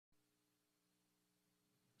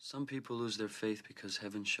Some people lose their faith because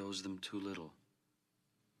heaven shows them too little.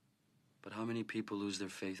 But how many people lose their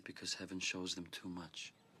faith because heaven shows them too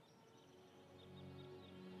much?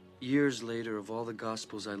 Years later, of all the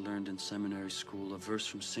Gospels I learned in seminary school, a verse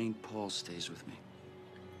from St. Paul stays with me.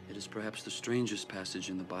 It is perhaps the strangest passage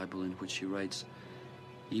in the Bible in which he writes,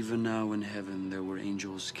 "Even now in heaven there were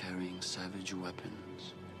angels carrying savage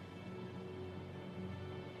weapons."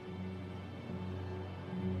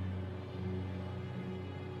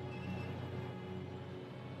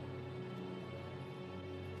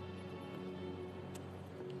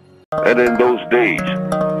 And in those days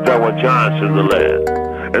there were giants in the land,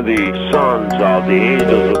 and the sons of the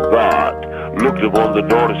angels of God looked upon the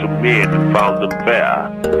daughters of men and found them fair,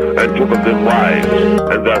 and took of them wives,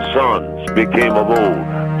 and their sons became of old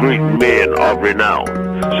great men of renown.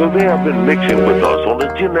 So they have been mixing with us on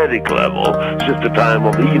a genetic level since the time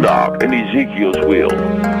of Enoch and Ezekiel's will.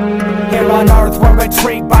 Here on Earth we're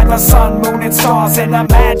intrigued by the sun, moon and stars, and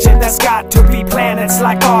imagine there's got to be planets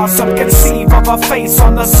like ours. Some conceive of a face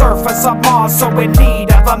on the surface of Mars, so in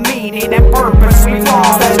need of a meaning and purpose we've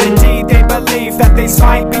lost. That indeed they believe that these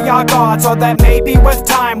might be our gods, or that maybe with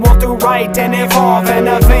time we'll do right and evolve, and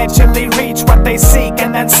eventually reach what they seek,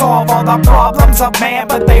 and then solve all the problems of man.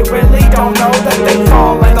 But they really don't know that they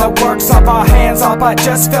fall, and the works of our hands are but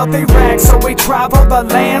just filthy rags. So we travel the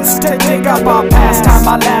lands to dig up our past.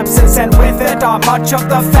 Time elapses, and with it are much of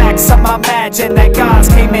the facts. Some imagine that gods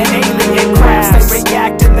came in alien crafts. They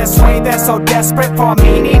react in this way, they're so desperate for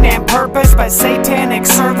meaning and purpose. But satanic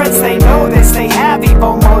servants, they know this, they have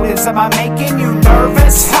evil motives. Am I making you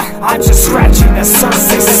nervous? I'm just scratching the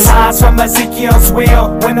surface. The signs from Ezekiel's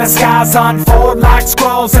wheel, when the skies unfold like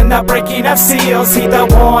scrolls and the breaking of seals. Heed the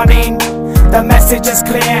warning, the message is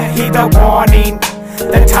clear, heed the warning.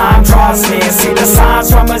 The time draws near, see the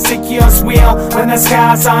signs from Ezekiel's wheel, when the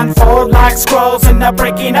skies unfold like scrolls and the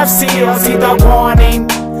breaking of seals. Heed the warning,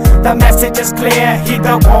 the message is clear, heed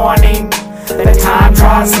the warning. The time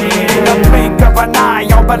draws near. In the blink of an eye,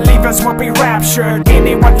 all believers will be raptured.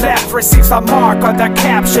 Anyone left receives the mark or the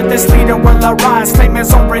capture. This leader will arise, claim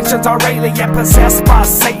his origins are alien, possessed by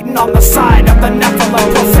Satan on the side of the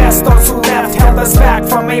Nephilim. Profess those who left held us back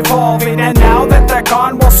from evolving, and now that they're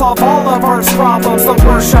gone, we'll solve all of Earth's problems. The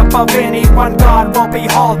worship of any one God will be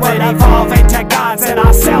halted, evolving to gods and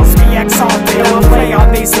ourselves be exalted. We'll play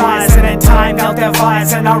on these lies, and in time they'll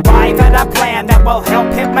devise and arrive at a plan that will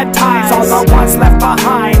help hypnotize all the ones left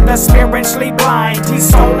behind, the spiritually blind. He's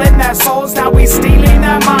stolen their souls, now he's stealing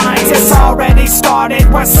their minds. It's already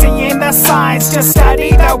started, we're seeing the signs. Just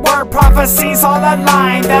study the word, prophecies all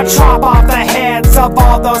aligned. They'll chop off the heads of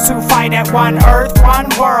all those who fight at one earth, one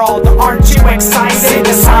world. Aren't you excited? See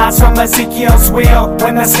the signs from Ezekiel's wheel,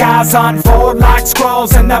 when the skies unfold like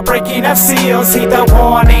scrolls and the breaking of seals. Heed the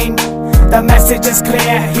warning, the message is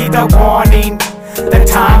clear, heed the warning. The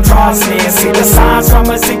time draws near, see the signs from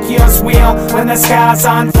Ezekiel's wheel, when the skies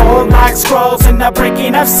unfold like scrolls and the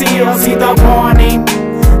breaking of seals. Heed the warning,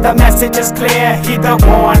 the message is clear, heed the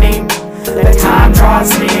warning. The time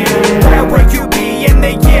draws near. Where will you be in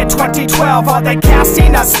the year 2012? Are they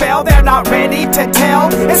casting a spell they're not ready to tell?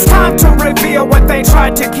 It's time to reveal what they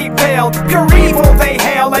tried to keep veiled. Pure evil they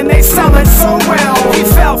hail, and they sell it so well. He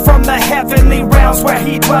fell from the heavenly realms where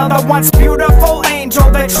he dwelled, a once beautiful angel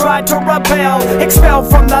that tried to rebel. Expelled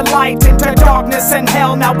from the light into darkness and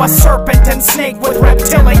hell, now a serpent and snake with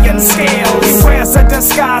reptilian scales. He wears a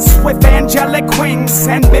disguise with angelic wings,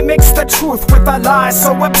 and mimics the truth with a lie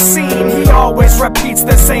so obscene. He always repeats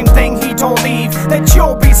the same thing he told Eve, that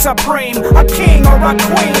you'll be supreme, a king or a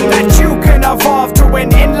queen, that you can evolve to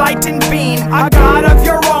an enlightened being, a god of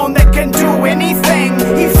your own that can do anything.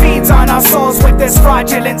 He feeds on our souls with this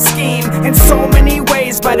fraudulent scheme in so many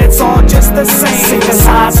ways, but it's all just the same. See the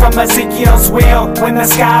signs from Ezekiel's wheel, when the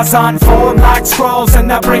skies unfold like scrolls and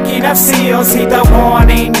the breaking of seals. Heed the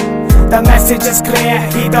warning, the message is clear,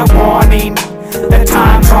 heed the warning. The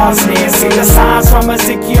time draws near, see the signs from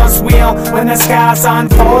Ezekiel's wheel, when the skies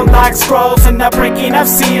unfold like scrolls and the breaking of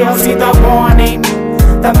seals. Heed the warning,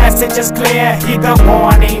 the message is clear, heed the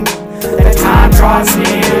warning. The time draws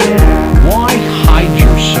near. Why hide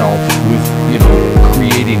yourself with,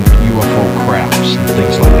 creating UFO crafts and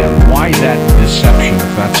things like that? Why that deception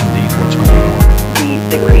if that's indeed what's going on?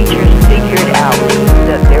 The creatures figured out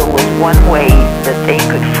that there was one way that they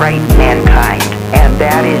could frighten mankind, and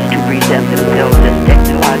that is to present themselves as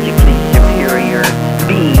technologically superior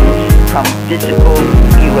beings from physical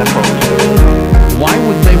UFOs. Why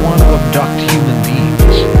would they want to abduct human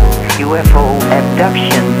beings? UFO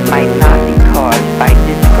abduction might not be caused by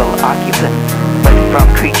physical occupants, but from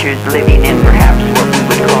creatures living in perhaps what we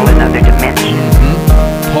would call another dimension.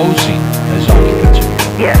 Posing as occupants.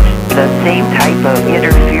 Yes, same type of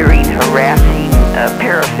interfering, harassing,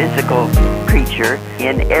 paraphysical creature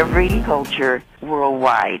in every culture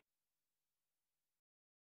worldwide.